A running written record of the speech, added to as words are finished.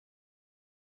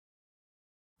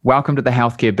Welcome to the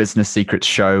Healthcare Business Secrets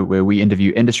Show, where we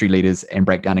interview industry leaders and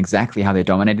break down exactly how they're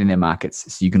dominating their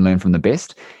markets so you can learn from the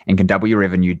best and can double your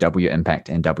revenue, double your impact,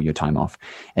 and double your time off.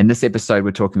 In this episode,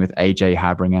 we're talking with AJ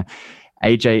Harbinger.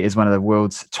 AJ is one of the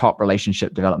world's top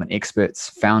relationship development experts,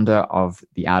 founder of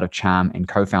The Art of Charm, and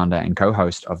co-founder and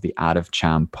co-host of the Art of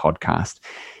Charm podcast.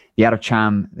 The Art of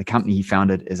Charm, the company he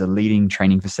founded, is a leading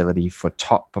training facility for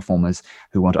top performers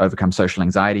who want to overcome social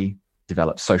anxiety,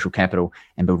 develop social capital,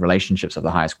 and build relationships of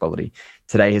the highest quality.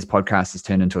 Today, his podcast has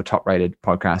turned into a top-rated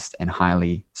podcast and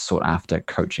highly sought-after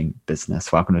coaching business.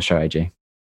 Welcome to the show, AJ.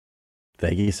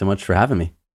 Thank you so much for having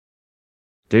me.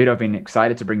 Dude, I've been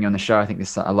excited to bring you on the show. I think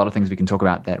there's a lot of things we can talk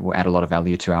about that will add a lot of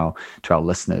value to our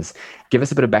listeners. Give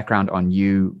us a bit of background on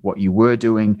you, what you were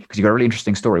doing, because you've got a really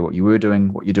interesting story, what you were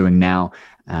doing, what you're doing now,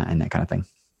 and that kind of thing.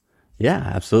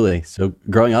 Yeah, absolutely. So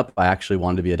growing up, I actually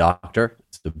wanted to be a doctor.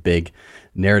 It's a big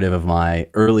narrative of my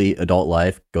early adult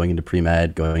life, going into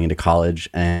pre-med, going into college.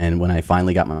 And when I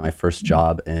finally got my first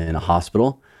job in a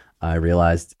hospital, I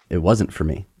realized it wasn't for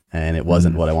me and it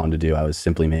wasn't what I wanted to do. I was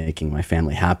simply making my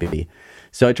family happy.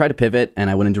 So I tried to pivot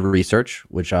and I went into research,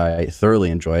 which I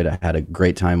thoroughly enjoyed. I had a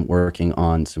great time working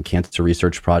on some cancer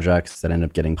research projects that ended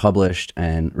up getting published.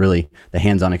 And really the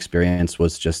hands-on experience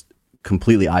was just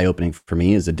completely eye-opening for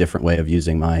me as a different way of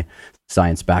using my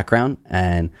science background.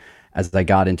 And as I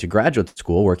got into graduate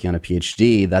school working on a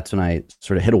PhD, that's when I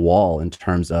sort of hit a wall in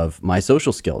terms of my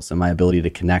social skills and my ability to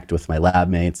connect with my lab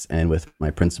mates and with my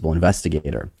principal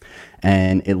investigator.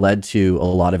 And it led to a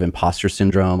lot of imposter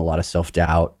syndrome, a lot of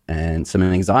self-doubt, and some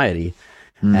anxiety.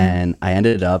 And I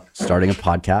ended up starting a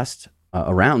podcast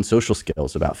around social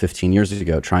skills about 15 years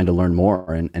ago, trying to learn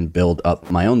more and build up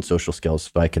my own social skills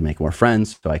so I could make more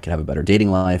friends, so I could have a better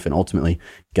dating life, and ultimately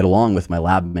get along with my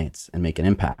lab mates and make an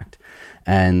impact.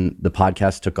 And the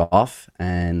podcast took off,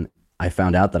 and I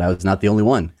found out that I was not the only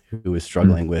one who was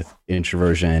struggling with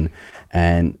introversion,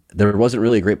 and there wasn't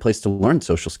really a great place to learn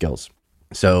social skills.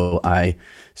 So I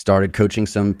started coaching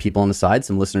some people on the side,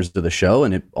 some listeners to the show,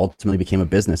 and it ultimately became a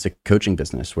business, a coaching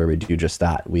business, where we do just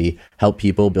that. We help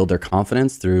people build their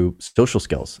confidence through social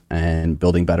skills and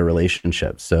building better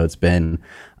relationships. So it's been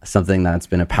something that's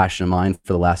been a passion of mine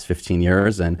for the last 15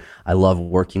 years. And I love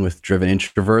working with driven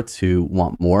introverts who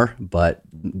want more, but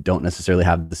don't necessarily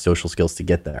have the social skills to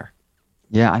get there.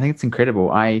 Yeah, I think it's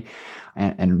incredible.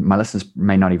 And my listeners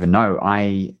may not even know,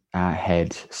 I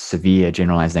had severe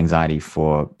generalized anxiety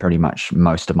for pretty much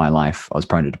most of my life. I was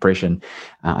prone to depression.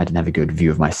 I didn't have a good view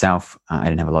of myself. I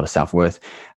didn't have a lot of self-worth.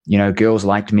 You know, girls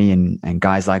liked me and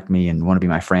guys liked me and want to be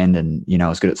my friend. And, you know, I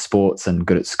was good at sports and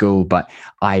good at school, but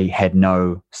I had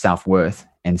no self-worth.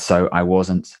 And so I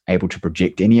wasn't able to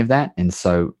project any of that. And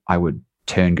so I would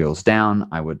turn girls down.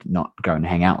 I would not go and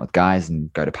hang out with guys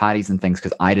and go to parties and things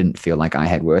because I didn't feel like I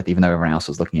had worth, even though everyone else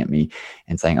was looking at me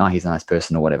and saying, oh, he's a nice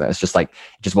person or whatever. It's just like,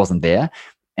 it just wasn't there.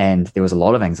 And there was a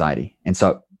lot of anxiety. And so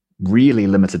it really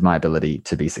limited my ability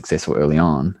to be successful early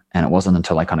on. And it wasn't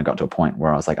until I kind of got to a point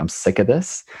where I was like, I'm sick of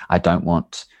this. I don't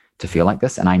want to feel like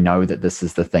this. And I know that this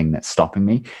is the thing that's stopping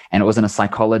me. And it was in a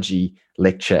psychology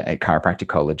lecture at chiropractic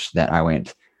college that I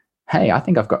went, hey, I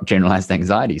think I've got generalized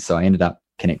anxiety. So I ended up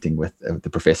connecting with the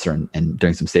professor and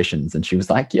doing some sessions. And she was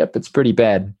like, yep, it's pretty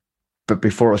bad. But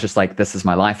before it was just like, this is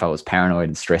my life. I was paranoid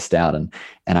and stressed out. And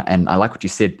I like what you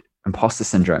said, imposter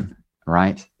syndrome,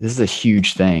 right? This is a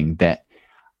huge thing that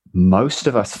most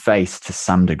of us face to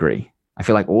some degree. I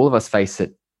feel like all of us face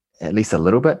it at least a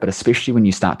little bit, but especially when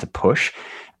you start to push,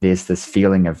 there's this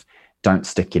feeling of don't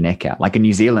stick your neck out. Like in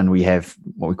New Zealand, we have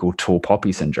what we call tall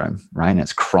poppy syndrome, right? And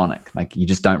it's chronic. Like you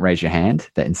just don't raise your hand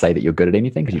and say that you're good at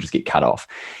anything because you just get cut off.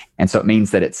 And so it means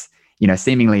that it's, you know,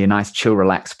 seemingly a nice, chill,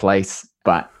 relaxed place.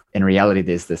 But in reality,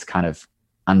 there's this kind of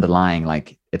underlying,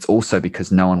 like it's also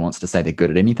because no one wants to say they're good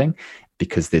at anything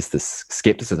because there's this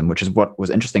skepticism, which is what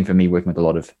was interesting for me working with a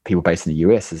lot of people based in the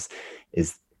US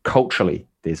is culturally,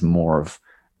 there's more of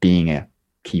being a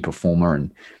key performer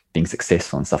and being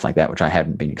successful and stuff like that, which I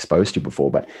hadn't been exposed to before.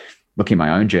 But looking at my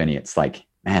own journey, it's like,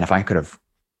 man, if I could have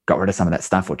got rid of some of that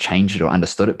stuff or changed it or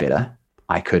understood it better,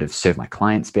 I could have served my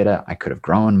clients better. I could have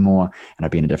grown more and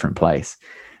I'd be in a different place.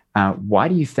 Why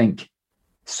do you think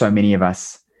so many of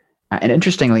us, and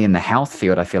interestingly in the health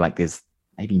field, I feel like there's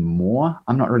maybe more,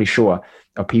 I'm not really sure,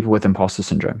 of people with imposter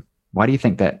syndrome? Why do you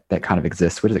think that kind of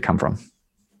exists? Where does it come from?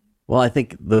 Well, I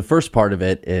think the first part of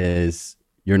it is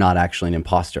you're not actually an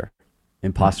imposter.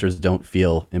 Imposters don't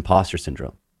feel imposter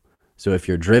syndrome. So if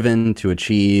you're driven to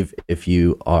achieve, if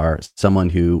you are someone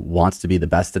who wants to be the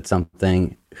best at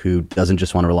something, who doesn't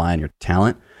just want to rely on your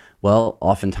talent, well,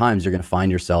 oftentimes you're going to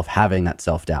find yourself having that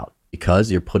self-doubt.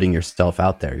 because you're putting yourself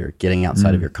out there. You're getting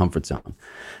outside of your comfort zone.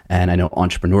 And I know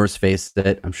entrepreneurs face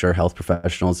it. I'm sure health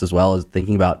professionals as well as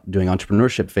thinking about doing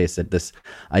entrepreneurship face it. This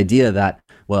idea that,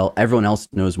 well, everyone else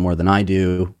knows more than I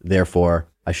do, therefore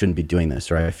I shouldn't be doing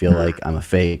this, or I feel like I'm a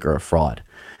fake or a fraud.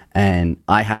 And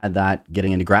I had that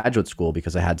getting into graduate school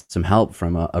because I had some help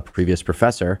from a previous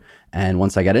professor. And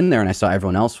once I got in there and I saw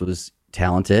everyone else was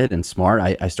talented and smart,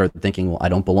 I started thinking, well, I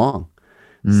don't belong.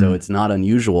 So it's not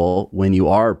unusual when you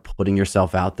are putting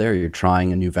yourself out there, you're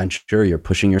trying a new venture, you're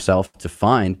pushing yourself to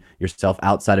find yourself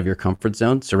outside of your comfort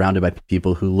zone, surrounded by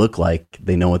people who look like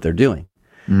they know what they're doing.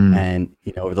 And,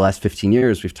 over the last 15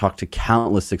 years, we've talked to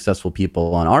countless successful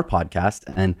people on our podcast,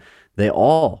 and they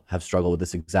all have struggled with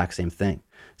this exact same thing.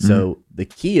 So the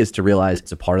key is to realize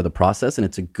it's a part of the process and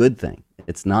it's a good thing.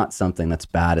 It's not something that's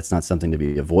bad. It's not something to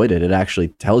be avoided. It actually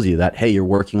tells you that, hey, you're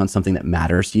working on something that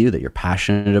matters to you, that you're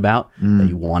passionate about, that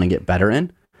you want to get better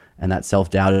in. And that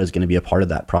self-doubt is going to be a part of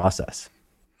that process.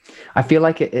 I feel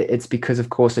like it's because,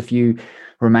 of course, if you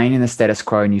remain in the status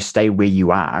quo and you stay where you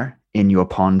are in your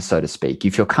pond, so to speak, you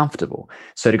feel comfortable.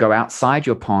 So to go outside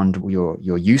your pond, you're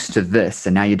used to this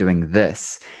and now you're doing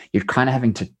this. You're kind of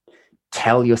having to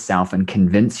tell yourself and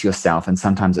convince yourself, and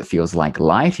sometimes it feels like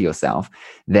lie to yourself,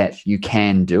 that you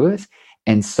can do it.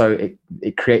 And so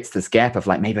it creates this gap of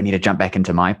like, maybe I need to jump back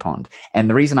into my pond. And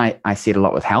the reason I see it a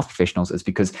lot with health professionals is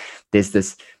because there's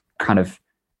this kind of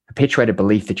perpetuated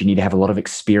belief that you need to have a lot of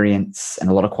experience and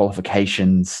a lot of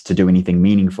qualifications to do anything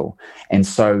meaningful. And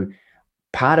so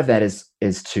part of that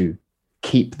is to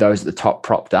keep those at the top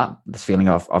propped up, this feeling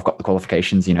of I've got the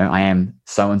qualifications, I am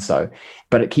so-and-so,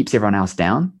 but it keeps everyone else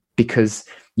down. Because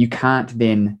you can't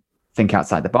then think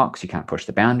outside the box. You can't push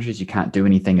the boundaries. You can't do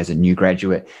anything as a new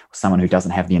graduate or someone who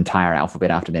doesn't have the entire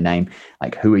alphabet after their name.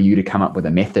 Like, who are you to come up with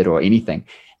a method or anything?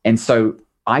 And so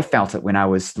I felt it when I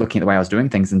was looking at the way I was doing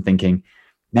things and thinking,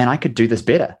 man, I could do this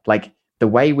better. Like the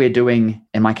way we're doing,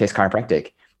 in my case,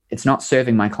 chiropractic, it's not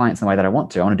serving my clients in the way that I want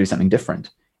to. I want to do something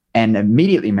different. And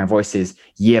immediately my voice is,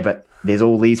 yeah, but there's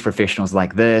all these professionals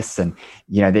like this and,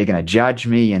 they're going to judge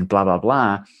me and blah, blah,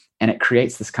 blah. And it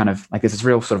creates this kind of like this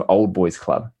real sort of old boys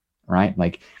club, right?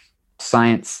 Like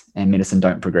science and medicine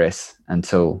don't progress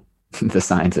until the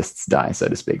scientists die, so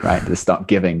to speak, right? They stop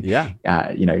giving,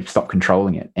 stop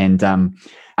controlling it. And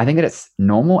I think that it's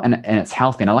normal and it's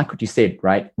healthy. And I like what you said,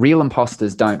 right? Real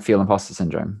imposters don't feel imposter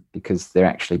syndrome because they're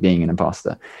actually being an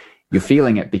imposter. You're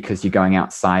feeling it because you're going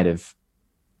outside of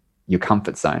your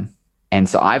comfort zone. And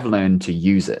so I've learned to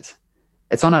use it.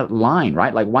 It's on a line,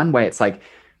 right? Like one way it's like,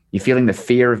 you're feeling the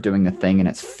fear of doing the thing and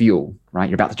it's fuel, right?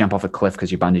 You're about to jump off a cliff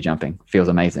because you're bungee jumping. Feels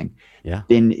amazing. Yeah.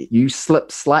 Then you slip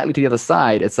slightly to the other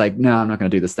side. It's like, no, I'm not going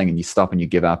to do this thing. And you stop and you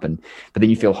give up. But then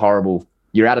you feel horrible.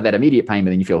 You're out of that immediate pain,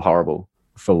 but then you feel horrible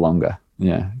for longer.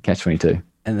 Yeah. Catch-22.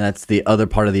 And that's the other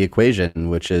part of the equation,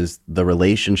 which is the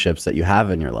relationships that you have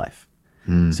in your life.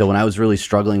 So when I was really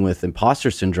struggling with imposter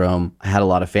syndrome, I had a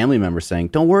lot of family members saying,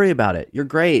 don't worry about it. You're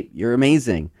great. You're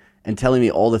amazing. And telling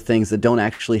me all the things that don't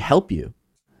actually help you.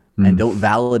 And don't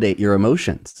validate your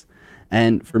emotions.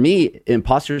 And for me,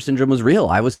 imposter syndrome was real.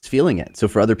 I was feeling it. So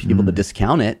for other people to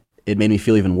discount it, it made me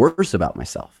feel even worse about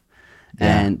myself.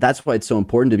 Yeah. And that's why it's so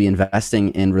important to be investing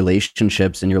in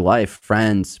relationships in your life,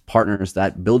 friends, partners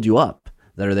that build you up,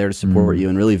 that are there to support you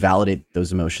and really validate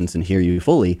those emotions and hear you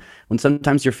fully, when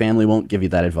sometimes your family won't give you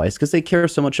that advice because they care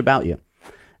so much about you.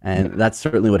 And that's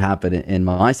certainly what happened in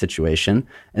my situation.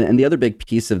 And the other big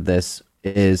piece of this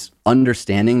is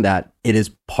understanding that it is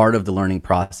part of the learning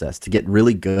process. To get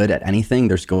really good at anything,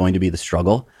 there's going to be the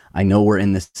struggle. I know we're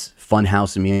in this fun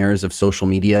house of mirrors of social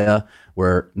media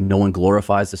where no one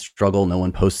glorifies the struggle, no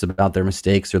one posts about their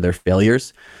mistakes or their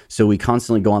failures. So we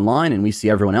constantly go online and we see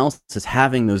everyone else as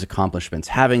having those accomplishments,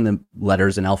 having the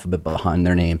letters and alphabet behind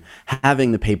their name,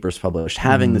 having the papers published,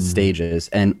 having the stages.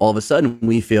 And all of a sudden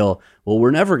we feel, well,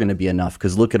 we're never going to be enough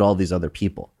because look at all these other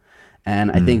people.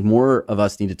 And I think more of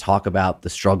us need to talk about the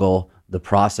struggle, the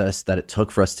process that it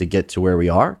took for us to get to where we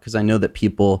are. Because I know that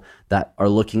people that are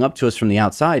looking up to us from the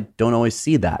outside don't always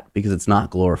see that because it's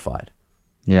not glorified.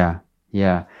 Yeah.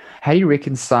 Yeah. How do you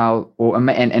reconcile,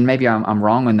 and maybe I'm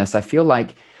wrong on this. I feel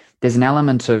like there's an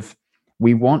element of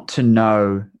we want to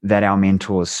know that our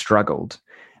mentors struggled,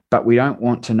 but we don't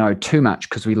want to know too much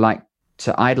because we like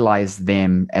to idolize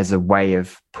them as a way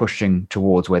of pushing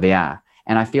towards where they are.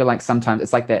 And I feel like sometimes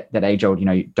it's like that age old,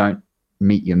 you don't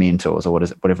meet your mentors or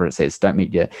whatever it says, don't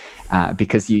meet your,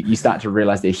 because you start to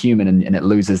realize they're human and it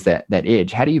loses that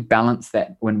edge. How do you balance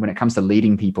that when it comes to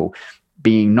leading people,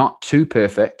 being not too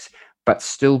perfect, but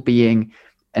still being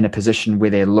in a position where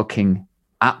they're looking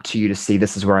up to you to see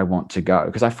this is where I want to go.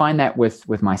 Because I find that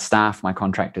with my staff, my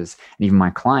contractors, and even my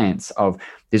clients, of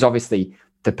there's obviously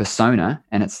the persona,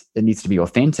 and it needs to be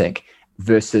authentic,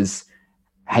 versus,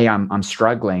 hey, I'm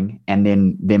struggling, and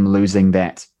then them losing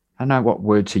that. I don't know what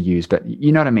word to use, but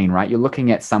you know what I mean, right? You're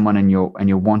looking at someone and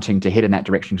you're wanting to head in that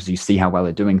direction because you see how well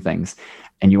they're doing things,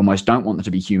 and you almost don't want them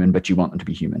to be human, but you want them to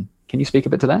be human. Can you speak a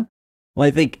bit to that? Well,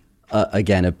 I think,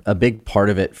 again, a big part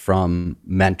of it from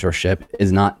mentorship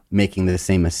is not making the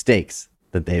same mistakes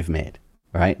that they've made,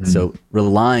 right? Mm-hmm. So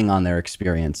relying on their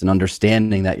experience and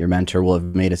understanding that your mentor will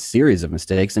have made a series of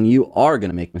mistakes, and you are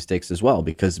going to make mistakes as well,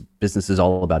 because business is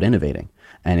all about innovating.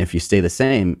 And if you stay the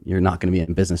same, you're not going to be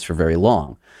in business for very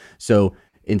long. So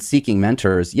in seeking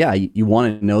mentors, yeah, you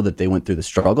want to know that they went through the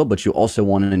struggle, but you also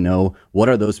want to know what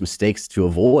are those mistakes to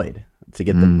avoid to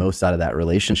get the most out of that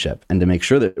relationship, and to make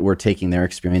sure that we're taking their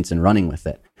experience and running with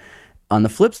it. On the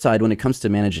flip side, when it comes to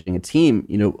managing a team,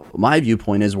 my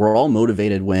viewpoint is we're all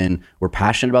motivated when we're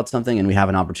passionate about something and we have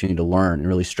an opportunity to learn and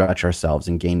really stretch ourselves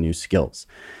and gain new skills.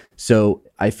 So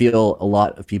I feel a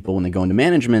lot of people, when they go into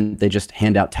management, they just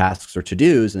hand out tasks or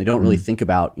to-dos, and they don't really think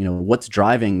about, what's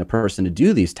driving the person to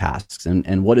do these tasks,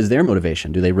 and what is their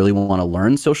motivation? Do they really want to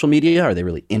learn social media? Are they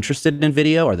really interested in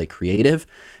video? Are they creative?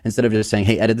 Instead of just saying,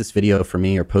 hey, edit this video for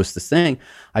me or post this thing,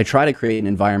 I try to create an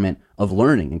environment of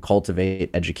learning and cultivate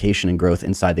education and growth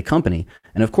inside the company.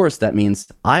 And of course, that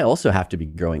means I also have to be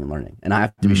growing and learning, and I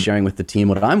have to be sharing with the team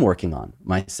what I'm working on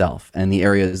myself and the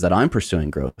areas that I'm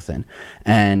pursuing growth in.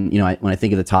 And, when I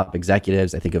think of the top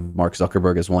executives, I think of Mark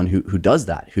Zuckerberg as one who does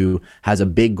that, who has a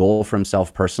big goal for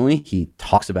himself personally. He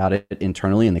talks about it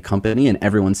internally in the company, and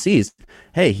everyone sees,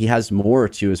 hey, he has more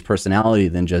to his personality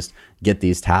than just get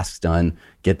these tasks done,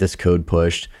 get this code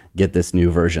pushed, get this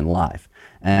new version live.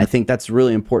 And I think that's a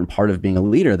really important part of being a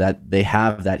leader, that they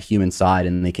have that human side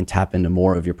and they can tap into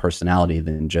more of your personality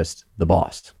than just the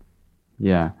boss.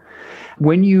 Yeah.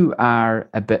 When you are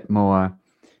a bit more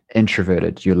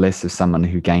introverted, you're less of someone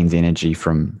who gains energy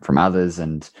from others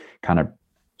and kind of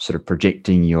sort of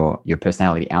projecting your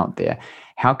personality out there.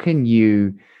 How can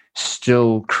you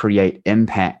still create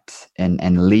impact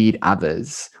and lead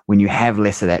others when you have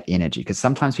less of that energy? Because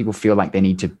sometimes people feel like they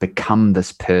need to become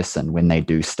this person when they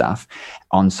do stuff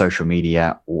on social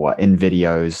media or in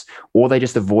videos, or they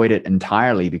just avoid it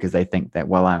entirely because they think that,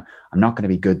 well, I'm not going to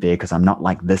be good there because I'm not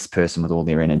like this person with all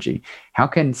their energy. How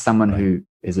can someone who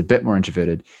is a bit more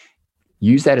introverted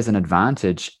use that as an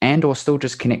advantage, and or still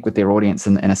just connect with their audience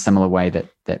in a similar way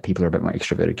that people who are a bit more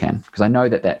extroverted can? Because I know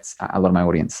that's a lot of my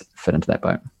audience fit into that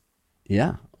boat.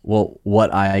 Yeah. Well,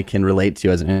 what I can relate to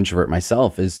as an introvert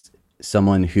myself is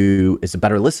someone who is a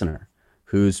better listener,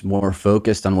 who's more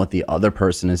focused on what the other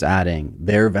person is adding,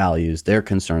 their values, their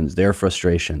concerns, their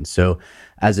frustrations. So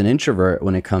as an introvert,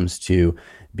 when it comes to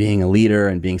being a leader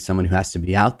and being someone who has to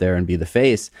be out there and be the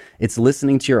face, it's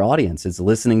listening to your audience, it's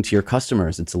listening to your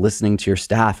customers, it's listening to your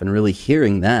staff and really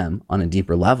hearing them on a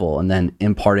deeper level, and then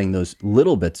imparting those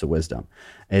little bits of wisdom.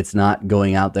 It's not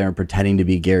going out there and pretending to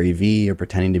be Gary Vee or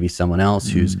pretending to be someone else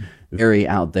who's very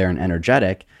out there and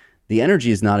energetic. The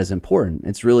energy is not as important.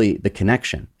 It's really the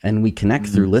connection. And we connect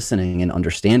through listening and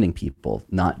understanding people,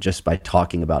 not just by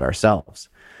talking about ourselves.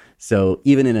 So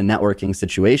even in a networking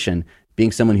situation,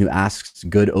 being someone who asks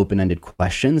good open-ended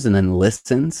questions and then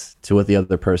listens to what the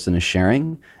other person is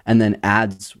sharing and then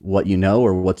adds what you know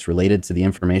or what's related to the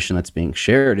information that's being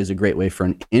shared is a great way for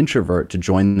an introvert to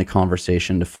join the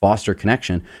conversation, to foster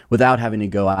connection without having to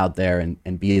go out there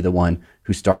and be the one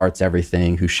who starts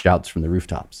everything, who shouts from the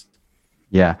rooftops.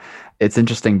 Yeah, it's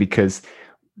interesting because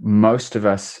most of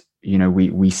us,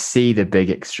 we see the big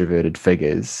extroverted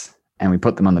figures and we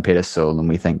put them on the pedestal and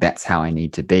we think that's how I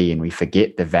need to be. And we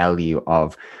forget the value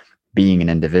of being an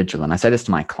individual. And I say this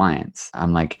to my clients.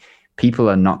 I'm like, people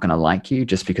are not going to like you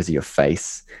just because of your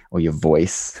face or your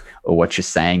voice or what you're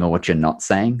saying or what you're not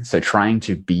saying. So trying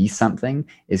to be something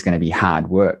is going to be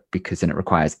hard work because then it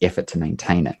requires effort to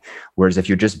maintain it. Whereas if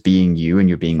you're just being you and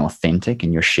you're being authentic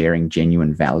and you're sharing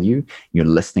genuine value, you're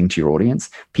listening to your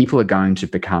audience, people are going to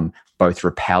become both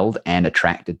repelled and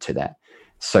attracted to that.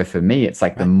 So for me, it's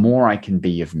like the more I can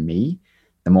be of me,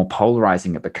 the more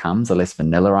polarizing it becomes, the less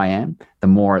vanilla I am, the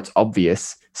more it's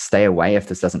obvious, stay away if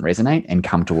this doesn't resonate and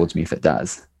come towards me if it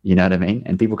does. You know what I mean?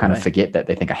 And people kind of forget that.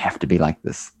 They think I have to be like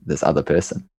this other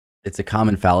person. It's a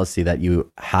common fallacy that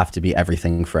you have to be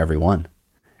everything for everyone.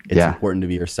 It's important to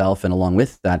be yourself, and along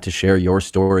with that, to share your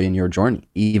story and your journey,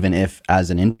 even if as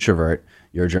an introvert,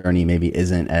 your journey maybe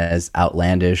isn't as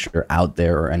outlandish or out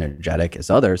there or energetic as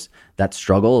others. That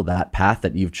struggle, that path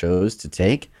that you've chose to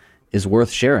take is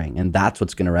worth sharing. And that's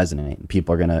what's going to resonate.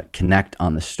 People are going to connect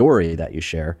on the story that you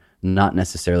share not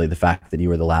necessarily the fact that you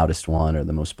were the loudest one or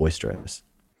the most boisterous.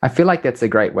 I feel like that's a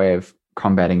great way of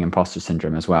combating imposter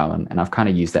syndrome as well. And I've kind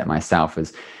of used that myself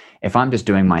as if I'm just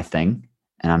doing my thing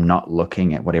and I'm not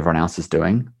looking at what everyone else is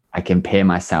doing, I compare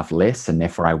myself less, and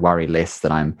therefore I worry less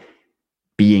that I'm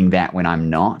being that when I'm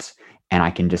not. And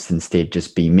I can just instead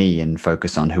just be me and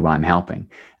focus on who I'm helping.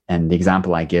 And the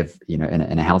example I give, in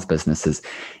a health business is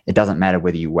it doesn't matter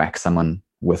whether you whack someone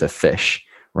with a fish,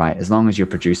 right? As long as you're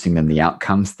producing them the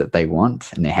outcomes that they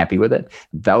want and they're happy with it,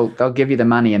 they'll give you the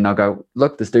money and they'll go,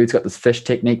 look, this dude's got this fish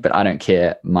technique, but I don't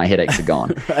care. My headaches are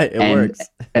gone. Right, it works.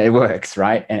 It works,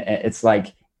 right? And it's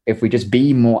like, if we just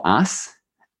be more us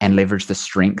and leverage the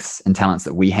strengths and talents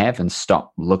that we have and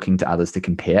stop looking to others to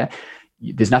compare,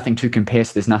 there's nothing to compare.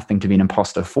 So there's nothing to be an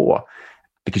imposter for,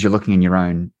 because you're looking in your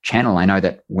own channel. I know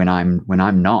that when I'm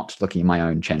not looking in my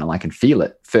own channel, I can feel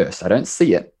it first. I don't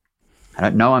see it. I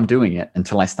don't know I'm doing it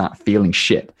until I start feeling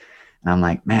shit. And I'm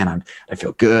like, man, I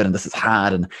feel good and this is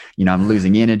hard and, I'm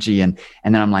losing energy. And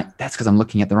then I'm like, that's because I'm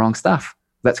looking at the wrong stuff.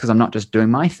 That's because I'm not just doing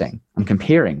my thing. I'm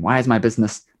comparing. Why is my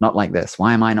business not like this?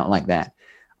 Why am I not like that?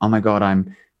 Oh my God,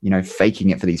 I'm,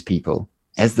 faking it for these people.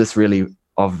 Is this really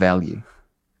of value?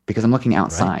 Because I'm looking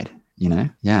outside,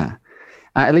 right. Yeah.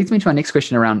 It leads me to my next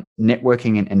question around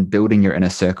networking and building your inner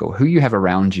circle. Who you have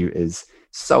around you is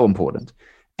so important.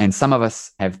 And some of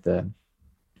us have the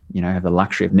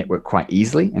luxury of network quite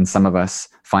easily, and some of us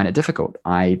find it difficult.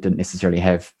 I didn't necessarily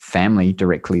have family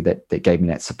directly that gave me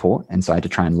that support, and so I had to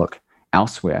try and look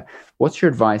elsewhere. What's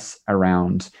your advice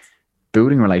around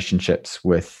building relationships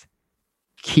with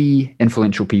key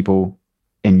influential people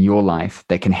in your life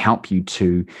that can help you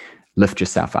to lift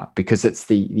yourself up? Because it's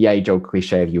the age-old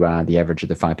cliche of you are the average of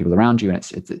the 5 people around you,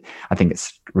 and I think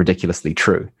it's ridiculously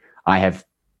true. I have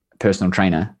a personal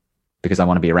trainer because I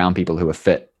want to be around people who are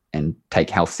fit and take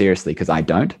health seriously, because I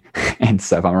don't. And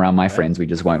so if I'm around my friends, we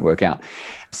just won't work out.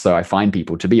 So I find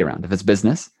people to be around. If it's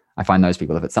business, I find those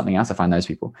people. If it's something else, I find those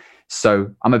people.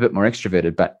 So I'm a bit more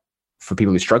extroverted, but for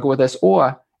people who struggle with this,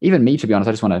 or even me, to be honest,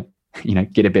 I just want to,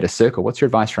 get a better circle. What's your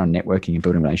advice around networking and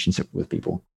building relationships with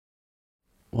people?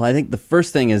 Well, I think the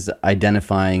first thing is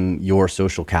identifying your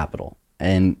social capital.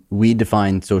 And we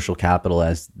define social capital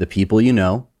as the people you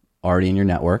know already in your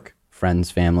network,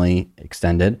 friends, family,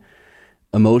 extended.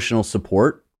 Emotional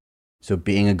support, so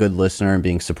being a good listener and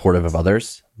being supportive of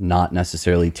others, not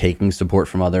necessarily taking support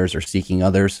from others or seeking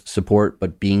others' support,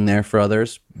 but being there for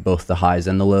others, both the highs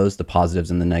and the lows, the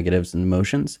positives and the negatives and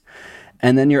emotions.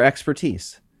 And then your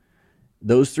expertise.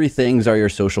 Those 3 things are your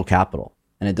social capital.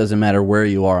 And it doesn't matter where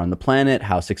you are on the planet,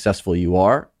 how successful you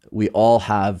are. We all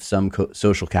have some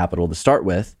social capital to start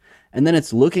with. And then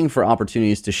it's looking for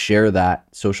opportunities to share that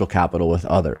social capital with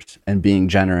others and being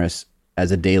generous as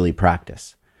a daily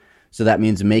practice. So that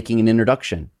means making an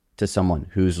introduction to someone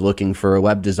who's looking for a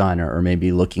web designer, or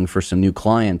maybe looking for some new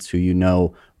clients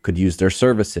who could use their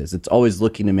services. It's always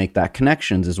looking to make that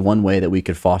connections is one way that we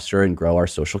could foster and grow our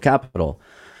social capital.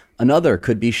 Another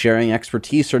could be sharing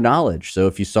expertise or knowledge. So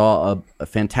if you saw a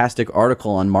fantastic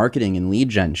article on marketing and lead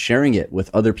gen, sharing it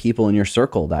with other people in your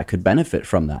circle that could benefit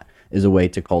from that is a way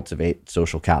to cultivate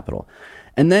social capital.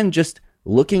 And then just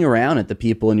looking around at the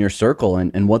people in your circle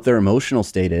and what their emotional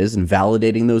state is and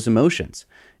validating those emotions.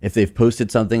 If they've posted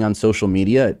something on social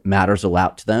media, it matters a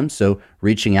lot to them. So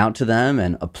reaching out to them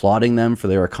and applauding them for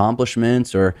their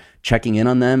accomplishments, or checking in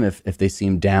on them if they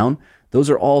seem down. Those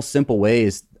are all simple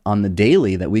ways on the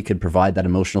daily that we could provide that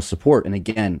emotional support and,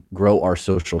 again, grow our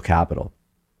social capital.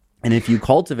 And if you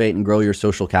cultivate and grow your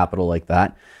social capital like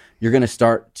that, you're going to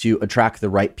start to attract the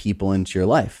right people into your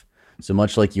life. So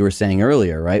much like you were saying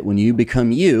earlier, right? When you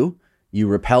become you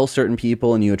repel certain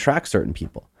people and you attract certain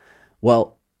people.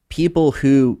 Well, people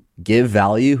who give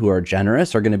value, who are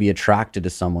generous, are going to be attracted to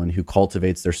someone who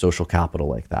cultivates their social capital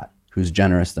like that, who's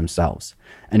generous themselves.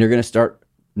 And you're going to start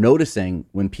noticing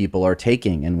when people are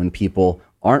taking and when people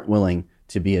aren't willing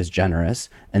to be as generous,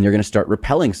 and you're going to start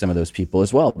repelling some of those people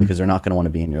as well, because they're not going to want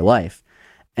to be in your life.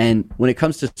 And when it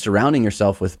comes to surrounding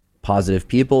yourself with positive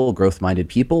people, growth-minded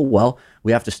people, well,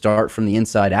 we have to start from the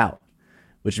inside out,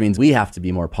 which means we have to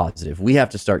be more positive. We have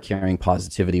to start carrying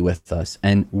positivity with us,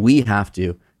 and we have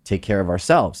to take care of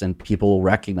ourselves, and people will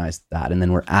recognize that. And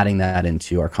then we're adding that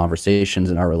into our conversations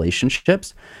and our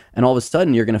relationships. And all of a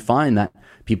sudden you're going to find that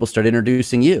people start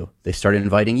introducing you. They start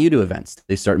inviting you to events.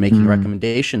 They start making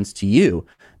recommendations to you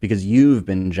because you've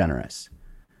been generous.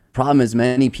 Problem is,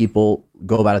 many people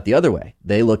go about it the other way.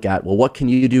 They look at, well, what can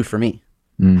you do for me?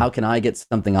 How can I get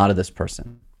something out of this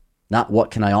person? Not what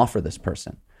can I offer this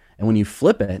person? And when you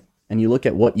flip it and you look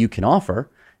at what you can offer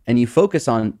and you focus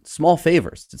on small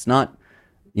favors, it's not,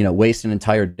 waste an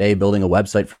entire day building a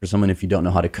website for someone if you don't know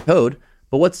how to code,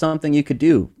 But what's something you could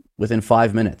do within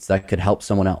 5 minutes that could help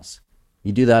someone else?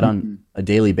 You do that on a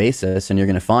daily basis, and you're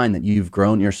going to find that you've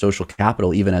grown your social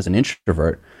capital, even as an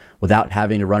introvert, without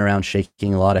having to run around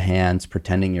shaking a lot of hands,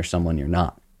 pretending you're someone you're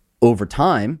not. Over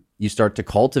time, you start to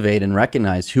cultivate and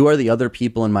recognize who are the other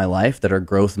people in my life that are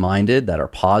growth minded, that are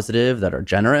positive, that are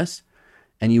generous,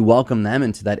 and you welcome them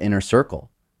into that inner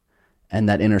circle. And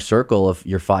that inner circle of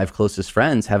your 5 closest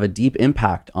friends have a deep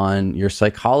impact on your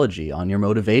psychology, on your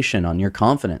motivation, on your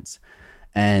confidence.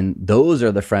 And those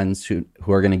are the friends who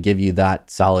are going to give you that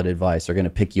solid advice, are going to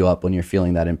pick you up when you're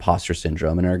feeling that imposter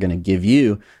syndrome, and are going to give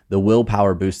you the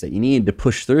willpower boost that you need to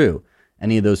push through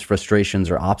any of those frustrations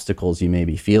or obstacles you may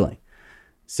be feeling.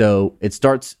 So it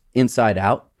starts inside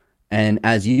out. And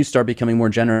as you start becoming more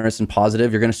generous and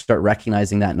positive, you're going to start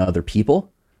recognizing that in other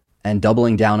people and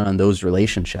doubling down on those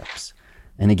relationships.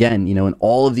 And again, in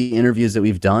all of the interviews that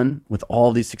we've done with all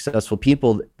of these successful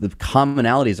people, the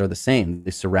commonalities are the same.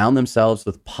 They surround themselves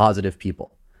with positive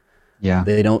people. Yeah.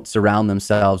 They don't surround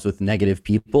themselves with negative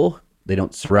people. They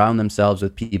don't surround themselves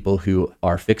with people who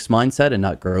are fixed mindset and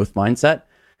not growth mindset.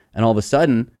 And all of a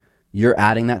sudden, you're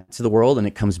adding that to the world, and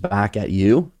it comes back at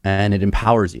you and it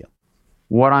empowers you.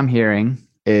 What I'm hearing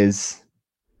is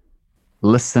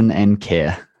listen and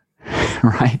care,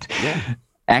 right? Yeah.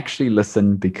 Actually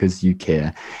listen because you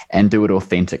care, and do it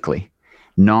authentically,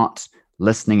 not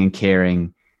listening and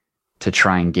caring to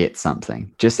try and get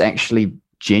something. Just actually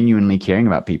genuinely caring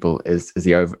about people is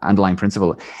the underlying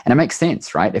principle. And it makes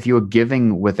sense, right? If you're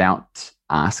giving without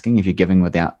asking, if you're giving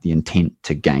without the intent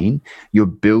to gain, you're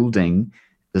building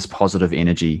this positive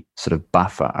energy sort of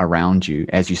buffer around you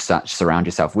as you surround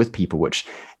yourself with people, which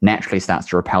naturally starts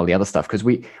to repel the other stuff. Because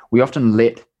we often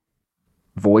let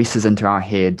voices into our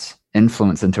head,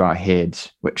 influence into our head,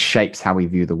 which shapes how we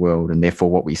view the world, and therefore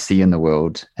what we see in the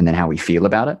world, and then how we feel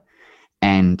about it.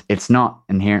 And it's not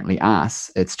inherently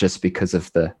us. It's just because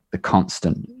of the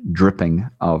constant dripping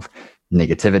of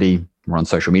negativity. We're on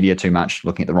social media too much,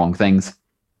 looking at the wrong things,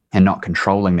 and not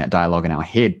controlling that dialogue in our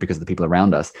head because of the people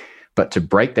around us. But to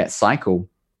break that cycle,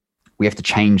 we have to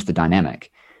change the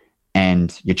dynamic.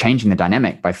 And you're changing the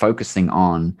dynamic by focusing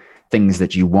on things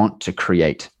that you want to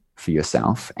create for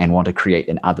yourself and want to create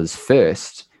in others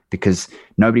first, because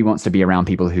nobody wants to be around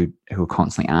people who are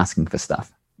constantly asking for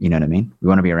stuff. You know what I mean? We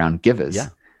want to be around givers. Yeah.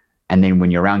 And then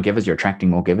when you're around givers, you're attracting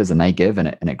more givers, and they give, and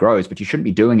it grows. But you shouldn't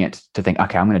be doing it to think,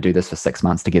 okay, I'm going to do this for 6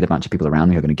 months to get a bunch of people around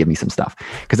me who are going to give me some stuff,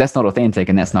 because that's not authentic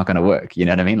and that's not going to work. You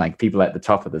know what I mean? Like, people at the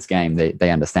top of this game, they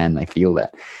understand, they feel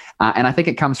that. And I think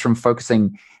it comes from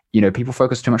focusing, people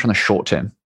focus too much on the short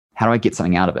term. How do I get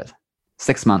something out of it?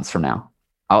 6 months from now,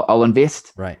 I'll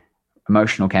invest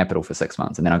emotional capital for 6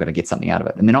 months, and then I'm going to get something out of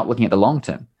it. And they're not looking at the long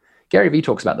term. Gary Vee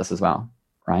talks about this as well,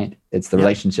 right? It's the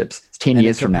relationships. It's 10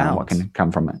 years from now, what can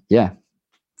come from it? Yeah,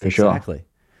 for sure. Exactly.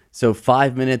 So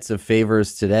 5 minutes of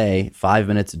favors today, 5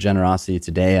 minutes of generosity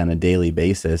today on a daily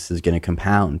basis is going to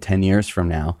compound. 10 years from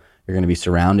now, you're going to be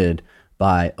surrounded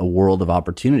by a world of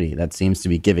opportunity that seems to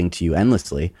be giving to you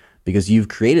endlessly, because you've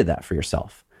created that for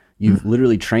yourself. You've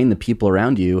literally trained the people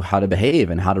around you how to behave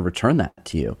and how to return that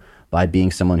to you by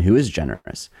being someone who is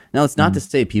generous. Now, it's not to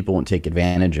say people won't take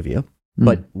advantage of you,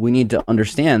 but we need to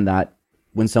understand that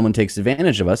when someone takes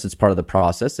advantage of us, it's part of the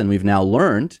process. And we've now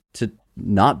learned to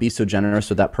not be so generous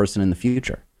with that person in the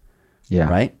future. Yeah.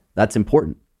 Right? That's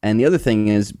important. And the other thing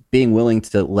is being willing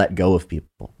to let go of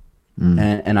people.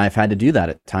 And I've had to do that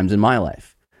at times in my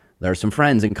life. There are some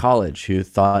friends in college who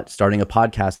thought starting a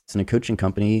podcast and a coaching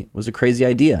company was a crazy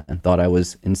idea, and thought I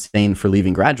was insane for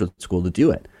leaving graduate school to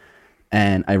do it.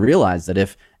 And I realized that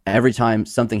if every time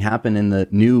something happened in the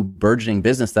new burgeoning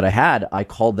business that I had, I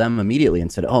called them immediately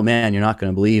and said, oh man, you're not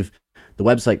going to believe the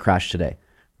website crashed today,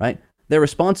 right? Their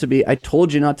response would be, I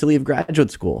told you not to leave graduate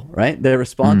school, right? Their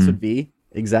response would be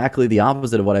exactly the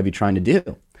opposite of what I'd be trying to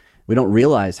do. We don't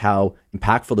realize how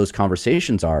impactful those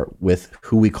conversations are with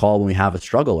who we call when we have a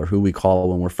struggle, or who we call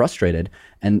when we're frustrated,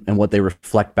 and what they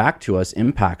reflect back to us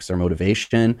impacts our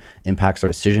motivation, impacts our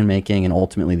decision-making, and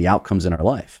ultimately the outcomes in our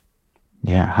life.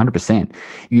 Yeah, 100%.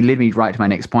 You led me right to my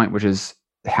next point, which is,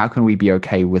 how can we be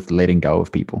okay with letting go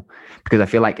of people? Because I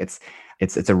feel like it's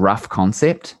a rough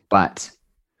concept, but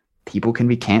people can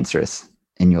be cancerous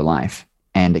in your life,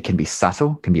 and it can be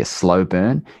subtle, can be a slow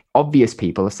burn. Obvious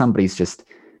people, if somebody's just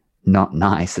not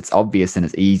nice, it's obvious and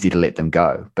it's easy to let them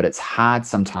go. But it's hard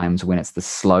sometimes when it's the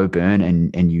slow burn,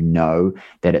 and you know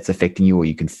that it's affecting you, or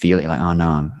you can feel it. You're like, oh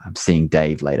no, I'm seeing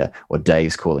Dave later, or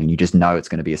Dave's calling. You just know it's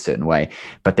going to be a certain way.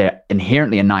 But they're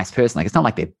inherently a nice person. Like, it's not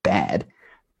like they're bad,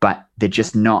 but they're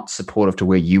just not supportive to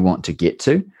where you want to get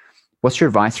to. What's your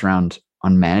advice on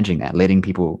managing that, letting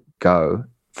people go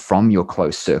from your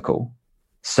close circle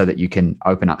so that you can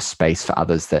open up space for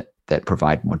others that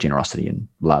provide more generosity and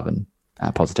love and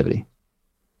positivity?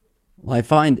 Well, I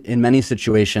find in many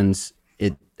situations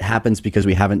it happens because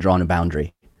we haven't drawn a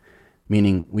boundary,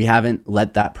 meaning we haven't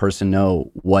let that person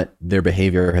know what their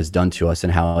behavior has done to us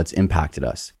and how it's impacted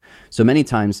us. So many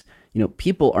times,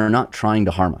 people are not trying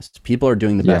to harm us. People are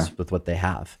doing the best with what they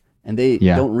have. And they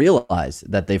don't realize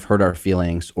that they've hurt our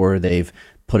feelings, or they've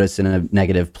put us in a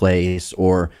negative place,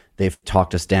 or they've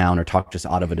talked us down or talked us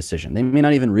out of a decision. They may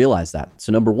not even realize that.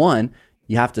 So number one,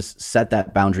 you have to set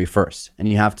that boundary first, and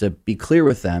you have to be clear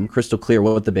with them, crystal clear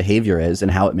what the behavior is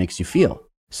and how it makes you feel.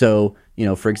 So,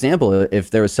 for example,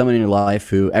 if there was someone in your life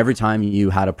who every time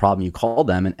you had a problem, you called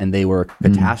them and they were a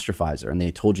catastrophizer and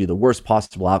they told you the worst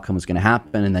possible outcome was going to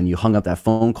happen, and then you hung up that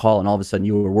phone call and all of a sudden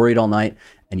you were worried all night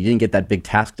and you didn't get that big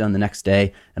task done the next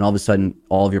day, and all of a sudden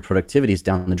all of your productivity is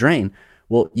down the drain.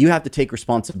 Well, you have to take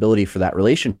responsibility for that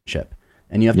relationship,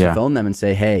 and you have to phone them and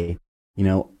say, hey,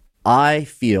 I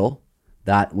feel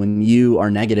that when you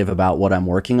are negative about what I'm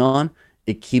working on,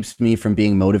 it keeps me from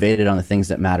being motivated on the things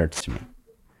that matter to me.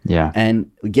 Yeah.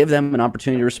 And give them an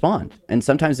opportunity to respond. And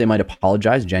sometimes they might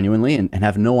apologize genuinely and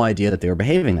have no idea that they were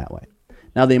behaving that way.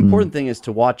 Now, the important thing is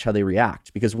to watch how they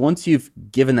react, because once you've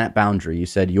given that boundary, you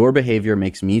said, your behavior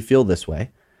makes me feel this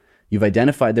way. You've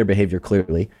identified their behavior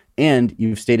clearly, and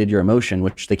you've stated your emotion,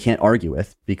 which they can't argue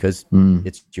with because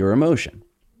it's your emotion.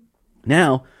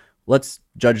 Now, let's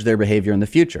judge their behavior in the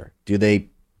future. Do they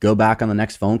go back on the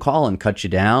next phone call and cut you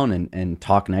down and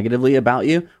talk negatively about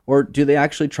you? Or do they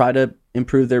actually try to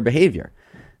improve their behavior?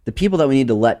 The people that we need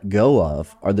to let go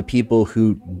of are the people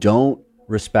who don't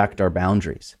respect our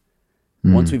boundaries.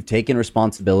 Once we've taken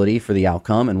responsibility for the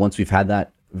outcome, and once we've had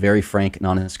that very frank and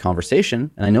honest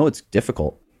conversation, and I know it's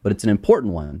difficult, but it's an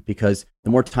important one, because the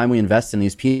more time we invest in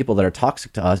these people that are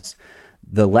toxic to us,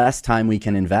 the less time we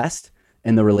can invest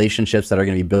in the relationships that are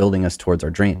going to be building us towards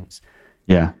our dreams.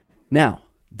 Yeah. Now,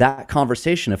 that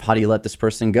conversation of how do you let this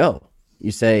person go? You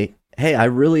say, hey, I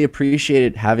really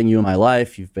appreciated having you in my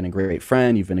life. You've been a great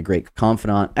friend. You've been a great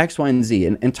confidant, X, Y, and Z.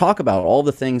 And talk about all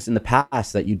the things in the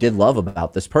past that you did love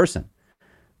about this person.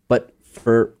 But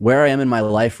for where I am in my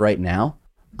life right now,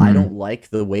 I don't like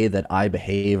the way that I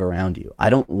behave around you. I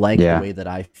don't like the way that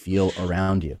I feel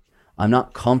around you. I'm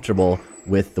not comfortable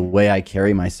with the way I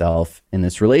carry myself in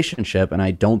this relationship. And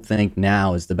I don't think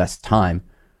now is the best time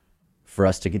for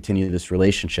us to continue this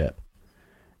relationship.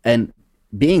 And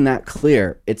being that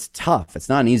clear, it's tough. It's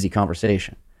not an easy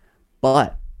conversation,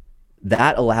 but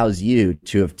that allows you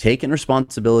to have taken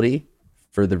responsibility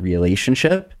for the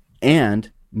relationship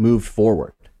and moved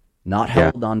forward, not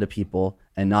held on to people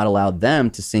and not allowed them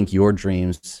to sink your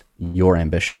dreams, your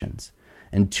ambitions.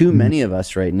 And too many of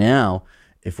us right now,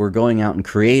 if we're going out and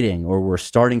creating, or we're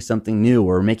starting something new,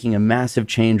 or making a massive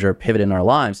change or pivot in our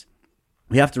lives,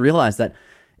 we have to realize that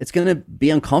it's going to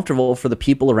be uncomfortable for the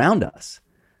people around us,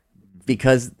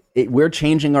 because we're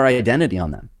changing our identity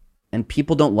on them. And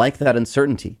people don't like that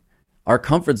uncertainty. Our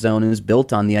comfort zone is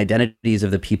built on the identities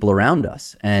of the people around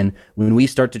us. And when we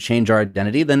start to change our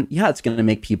identity, then it's going to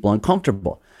make people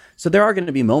uncomfortable. So there are going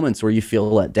to be moments where you feel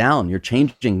let down. You're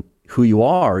changing who you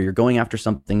are. You're going after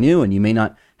something new, and you may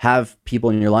not have people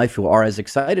in your life who are as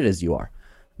excited as you are.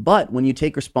 But when you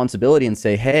take responsibility and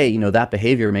say, hey, that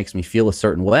behavior makes me feel a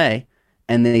certain way,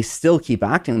 and they still keep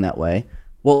acting that way,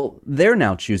 well, they're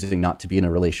now choosing not to be in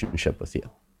a relationship with you.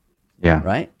 Yeah.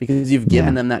 Right? Because you've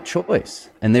given them that choice,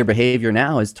 and their behavior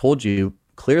now has told you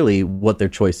clearly what their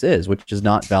choice is, which does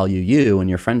not value you and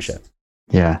your friendship.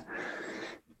 Yeah.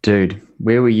 Dude,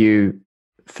 where were you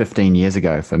 15 years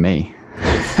ago for me?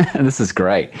 This is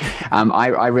great.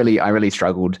 I really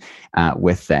struggled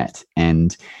with that,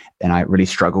 and I really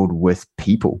struggled with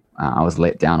people. I was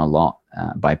let down a lot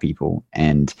by people,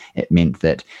 and it meant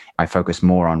that I focused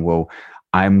more on, well,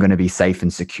 I'm going to be safe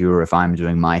and secure if I'm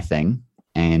doing my thing,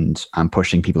 and I'm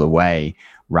pushing people away,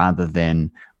 rather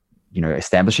than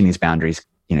establishing these boundaries,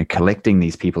 collecting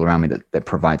these people around me that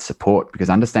provide support. Because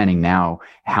understanding now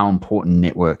how important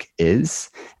network is,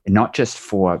 not just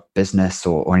for business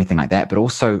or anything like that, but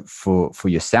also for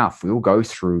yourself. We all go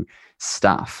through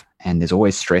stuff, and there's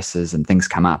always stresses and things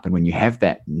come up. And when you have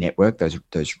that network, those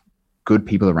good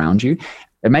people around you,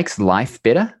 it makes life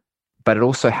better, but it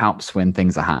also helps when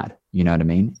things are hard. You know what I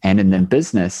mean? And in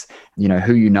business,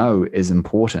 who is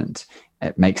important.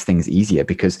 It makes things easier,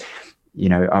 because,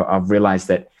 I've realized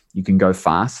that you can go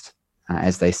fast,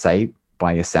 as they say,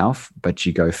 by yourself, but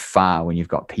you go far when you've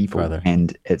got people. Brother.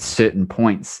 And at certain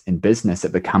points in business,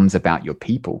 it becomes about your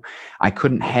people. I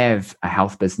couldn't have a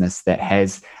health business that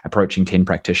has approaching 10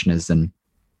 practitioners and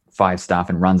 5 staff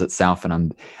and runs itself,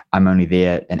 and I'm only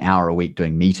there an hour a week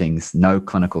doing meetings, no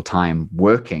clinical time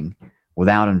working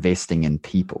without investing in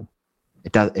people.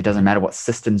 It doesn't matter what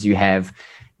systems you have,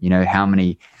 how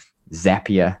many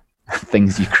Zapier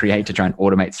things you create to try and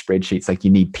automate spreadsheets. Like,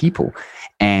 you need people,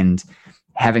 and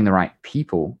having the right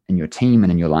people in your team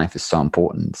and in your life is so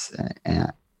important,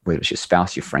 whether it's your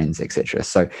spouse, your friends, etc.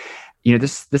 So,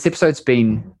 this episode's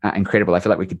been incredible. I feel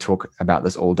like we could talk about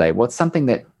this all day. What's something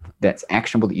that's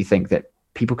actionable that you think that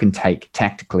people can take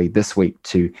tactically this week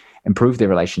to improve their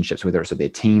relationships, whether it's with their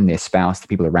team, their spouse, the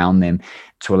people around them,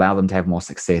 to allow them to have more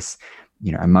success,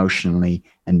 emotionally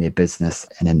in their business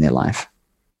and in their life?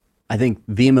 I think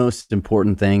the most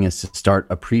important thing is to start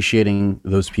appreciating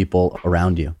those people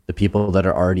around you, the people that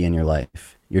are already in your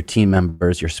life, your team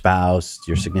members, your spouse,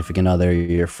 your significant other,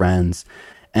 your friends.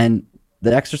 And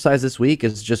the exercise this week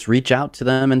is just reach out to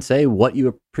them and say what you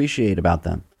appreciate about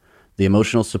them. The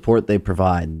emotional support they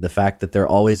provide, the fact that they're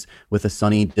always with a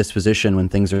sunny disposition when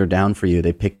things are down for you,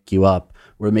 they pick you up,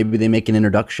 or maybe they make an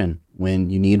introduction when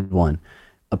you need one.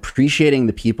 Appreciating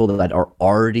the people that are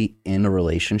already in a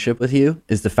relationship with you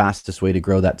is the fastest way to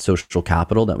grow that social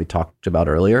capital that we talked about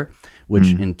earlier,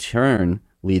 which in turn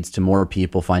leads to more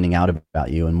people finding out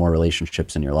about you and more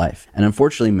relationships in your life. And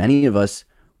unfortunately, many of us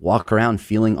walk around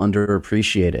feeling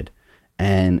underappreciated.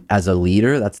 And as a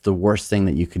leader, that's the worst thing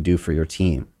that you could do for your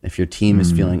team. If your team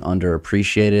is feeling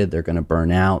underappreciated, they're going to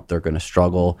burn out, they're going to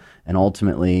struggle, and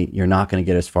ultimately you're not going to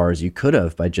get as far as you could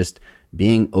have by just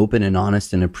being open and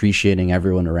honest and appreciating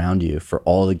everyone around you for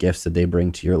all the gifts that they bring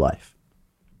to your life.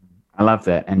 I love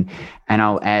that. And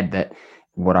I'll add that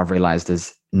what I've realized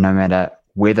is no matter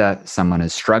whether someone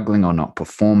is struggling or not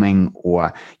performing,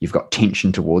 or you've got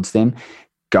tension towards them,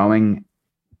 going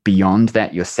beyond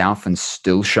that yourself and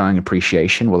still showing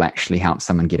appreciation will actually help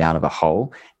someone get out of a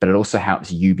hole, but it also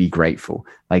helps you be grateful.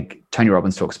 Like Tony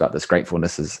Robbins talks about this,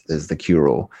 gratefulness is the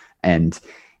cure-all. And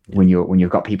when you've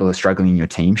got people who are struggling in your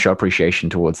team, show appreciation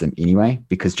towards them anyway,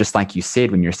 because just like you said,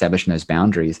 when you're establishing those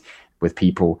boundaries with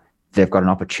people, they've got an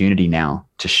opportunity now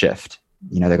to shift.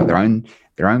 They've got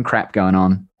their own crap going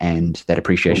on, and that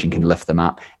appreciation can lift them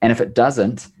up. And if it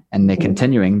doesn't, and they're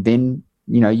continuing, then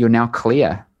you're now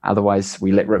clear. Otherwise,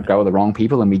 we let go of the wrong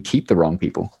people and we keep the wrong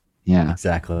people. Yeah,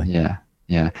 exactly. Yeah,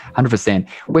 100%.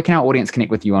 Where can our audience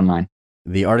connect with you online?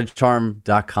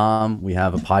 theartofcharm.com. We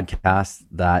have a podcast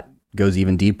that goes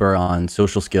even deeper on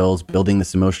social skills, building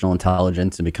this emotional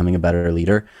intelligence, and becoming a better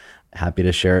leader. Happy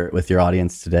to share it with your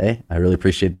audience today. I really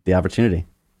appreciate the opportunity.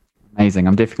 Amazing.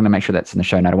 I'm definitely going to make sure that's in the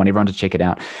show note. I want everyone to check it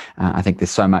out. I think there's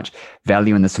so much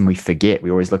value in this, and we forget.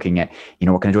 We're always looking at,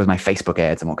 what can I do with my Facebook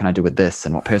ads, and what can I do with this,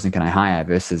 and what person can I hire,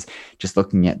 versus just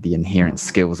looking at the inherent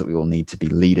skills that we all need to be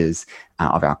leaders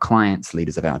of our clients,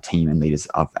 leaders of our team, and leaders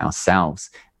of ourselves,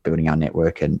 building our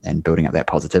network and building up that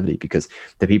positivity. Because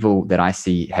the people that I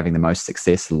see having the most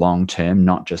success long term,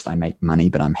 not just I make money,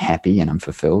 but I'm happy and I'm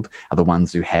fulfilled, are the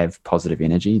ones who have positive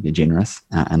energy, they're generous,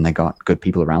 and they got good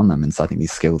people around them. And so I think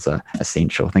these skills are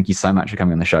essential. Thank you so much for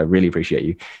coming on the show. Really appreciate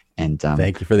you. And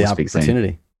thank you for the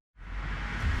opportunity.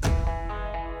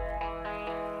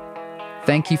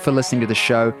 Thank you for listening to the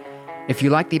show. If you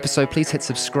liked the episode, please hit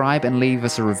subscribe and leave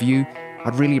us a review.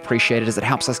 I'd really appreciate it, as it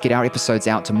helps us get our episodes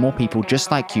out to more people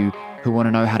just like you who want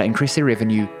to know how to increase their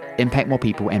revenue, impact more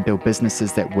people, and build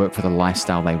businesses that work for the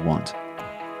lifestyle they want.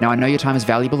 Now, I know your time is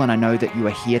valuable, and I know that you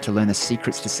are here to learn the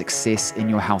secrets to success in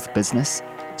your health business.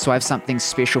 So I have something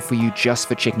special for you just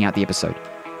for checking out the episode.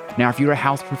 Now, if you're a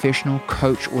health professional,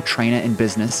 coach, or trainer in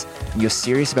business, and you're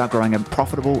serious about growing a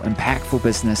profitable, impactful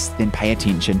business, then pay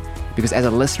attention, because as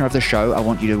a listener of the show, I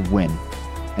want you to win.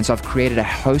 And so I've created a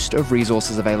host of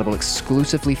resources available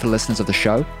exclusively for listeners of the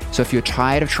show. So if you're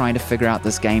tired of trying to figure out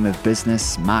this game of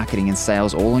business, marketing, and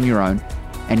sales all on your own,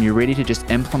 and you're ready to just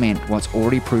implement what's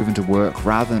already proven to work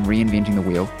rather than reinventing the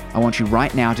wheel, I want you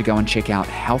right now to go and check out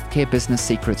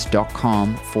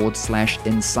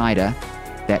healthcarebusinesssecrets.com/insider.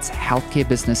 That's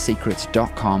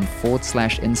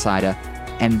healthcarebusinesssecrets.com/insider.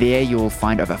 And there you'll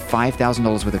find over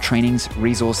 $5,000 worth of trainings,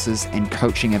 resources, and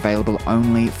coaching available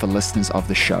only for listeners of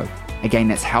the show. Again,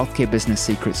 that's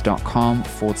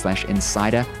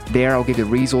healthcarebusinesssecrets.com/insider. There I'll give you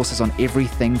resources on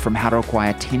everything from how to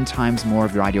acquire 10 times more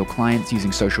of your ideal clients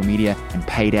using social media and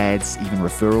paid ads, even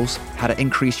referrals, how to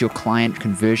increase your client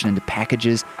conversion into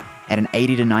packages at an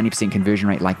 80 to 90% conversion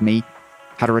rate like me,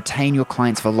 how to retain your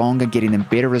clients for longer, getting them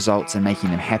better results and making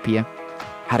them happier,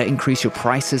 how to increase your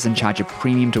prices and charge a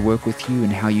premium to work with you,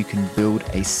 and how you can build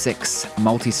a 6,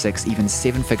 multi-6, even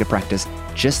 7-figure practice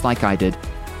just like I did,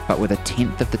 but with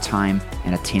 1/10 of the time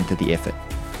and 1/10 of the effort.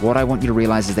 What I want you to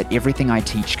realize is that everything I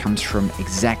teach comes from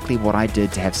exactly what I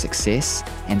did to have success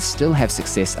and still have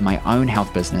success in my own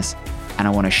health business. And I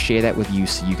want to share that with you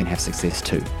so you can have success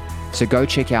too. So go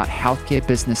check out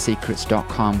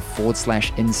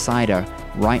healthcarebusinesssecrets.com/insider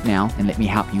right now and let me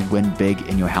help you win big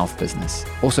in your health business.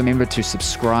 Also remember to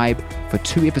subscribe for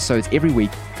 2 episodes every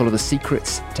week full of the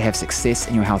secrets to have success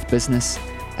in your health business,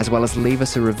 as well as leave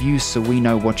us a review so we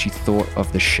know what you thought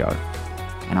of the show.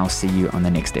 And I'll see you on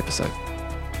the next episode.